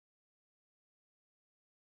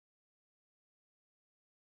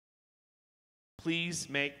Please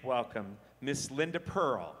make welcome Miss Linda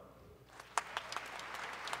Purl.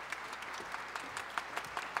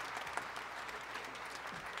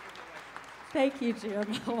 Thank you, Jim.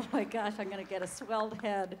 Oh my gosh, I'm going to get a swelled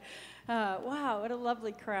head. Wow, what a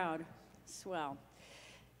lovely crowd. Swell.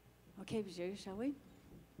 Okay, Bijou, shall we?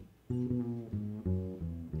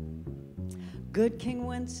 Good King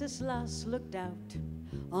Wenceslas looked out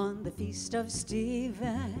on the feast of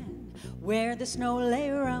Stephen, where the snow lay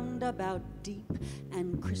round about deep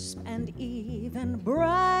and crisp and even.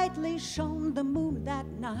 Brightly shone the moon that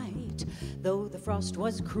night, though the frost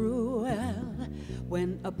was cruel,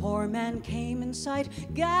 when a poor man came in sight,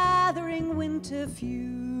 gathering winter fuel.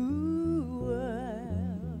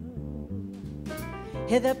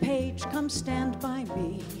 Hither, page, come stand by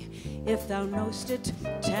me, if thou know'st it,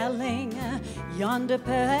 telling yonder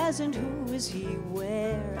peasant who is he,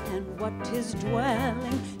 where and what his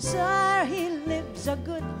dwelling. Sir, he lives a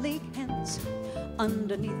good league hence,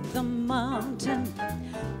 underneath the mountain,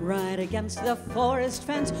 right against the forest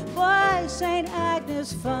fence, by St.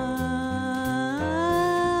 Agnes' fountain.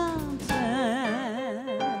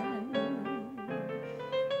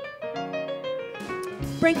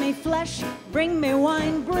 Bring me flesh, bring me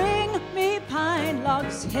wine, bring me pine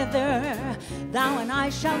logs hither. Thou and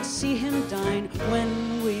I shall see him dine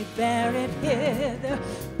when we bear it hither.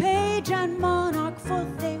 Page and monarch,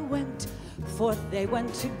 forth they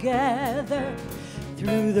went together,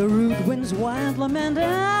 through the rude wind's wild lament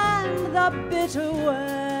and the bitter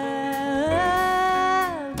weather.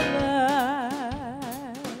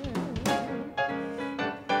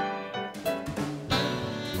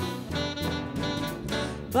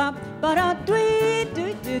 Ba ba da dwee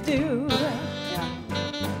doo doo doo.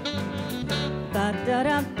 Ba da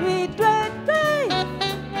da dwee dwee dwee.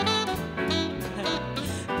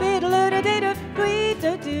 Beedle doo doo doo dwee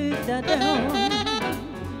doo doo da doo.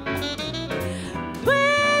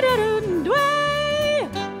 Dwee doo doo dwee.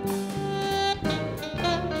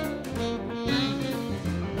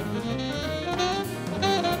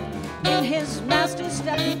 In his master's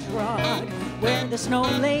step he trod, where the snow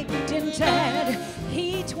lay dinted.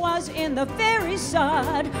 Heat was in the very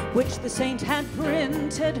sod which the saint had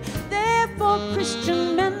printed. Therefore,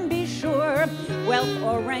 Christian men, be sure, wealth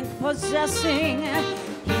or rank possessing,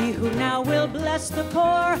 he who now will bless the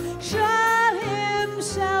poor shall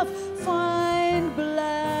himself find blessings.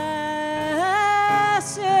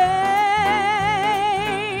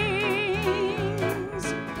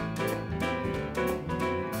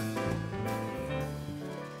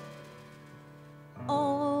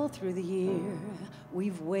 All through the year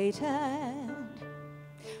we've waited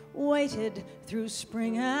through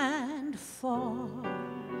spring and fall,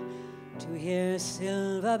 to hear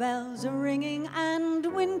silver bells ringing and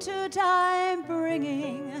winter time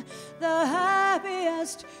bringing the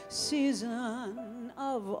happiest season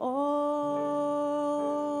of all.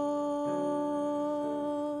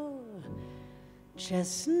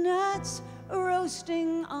 Chestnuts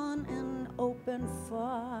roasting on an open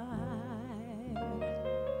fire,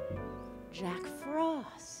 Jack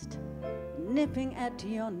Frost nipping at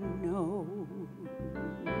your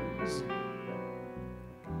nose,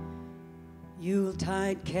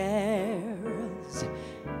 Yuletide carols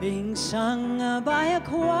being sung by a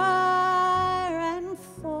choir, and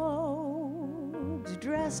folks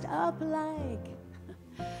dressed up like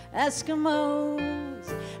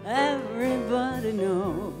Eskimos. Everybody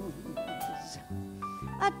knows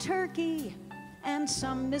a turkey and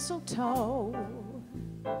some mistletoe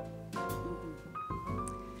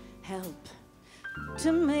help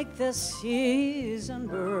to make the season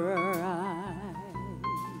bright.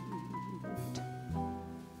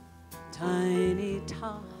 Tiny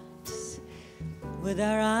tots with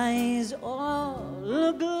their eyes all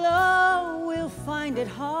aglow will find it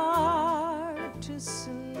hard to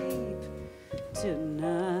sleep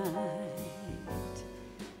tonight.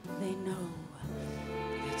 They know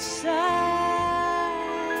that Santa's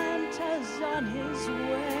on his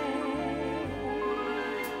way.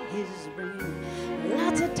 He's bringing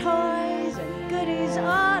lots of toys and goodies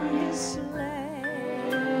on his sleigh,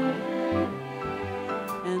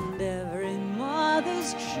 and every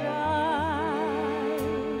mother's child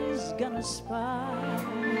is gonna spy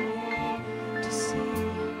to see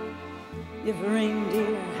if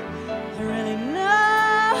reindeer really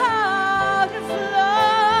know how to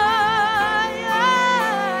fly.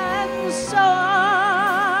 And so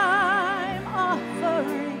I'm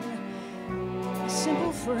offering a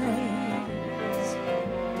simple phrase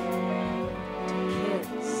to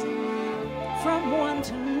kids from 1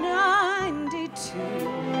 to 92.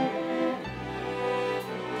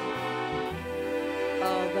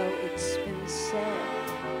 Although it's been said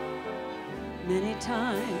many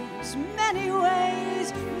times, many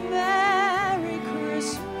ways. Merry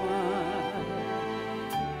Christmas.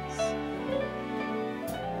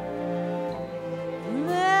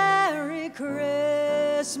 Merry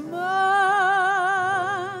Christmas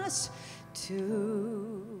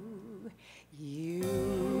to you.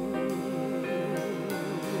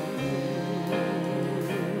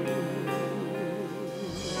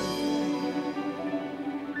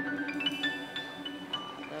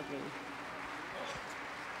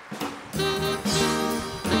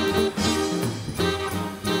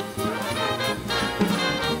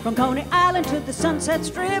 From Coney Island to the Sunset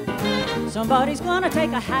Strip, somebody's gonna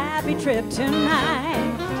take a happy trip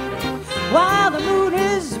tonight while the moon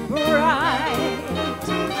is bright.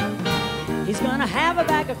 He's gonna have a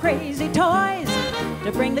bag of crazy toys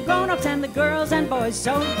to bring the grown-ups and the girls and boys.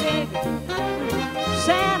 So dig,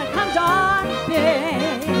 Santa comes on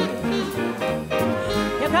big.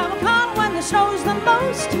 He'll come calling when the snow's the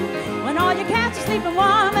most, when all your cats are sleeping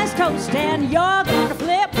warm as toast, and you're gonna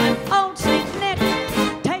flip when old Saint Nick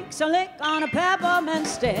takes a lick on a peppermint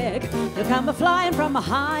stick. He'll come a-flying from a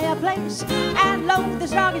higher place and load the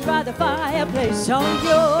stockings by the fireplace. So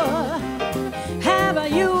you'll have a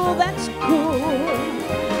Yule that's cool.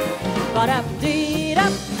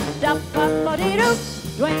 Ba-da-dee-dup, dup-ba-ba-dee-doop,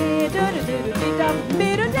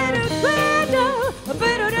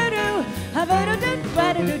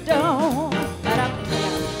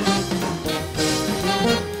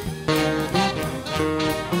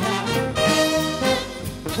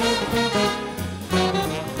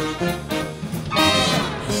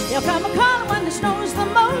 He'll come a-calling when the snow's the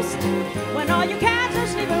most, when all your cats are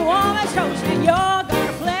sleeping warm as toast, and you're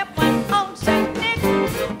gonna flip when old Saint Nick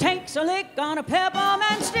takes a lick on a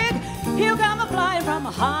peppermint stick. He'll come a-flying from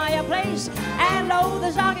a higher place and load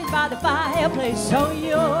the stockings by the fireplace. So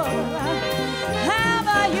you'll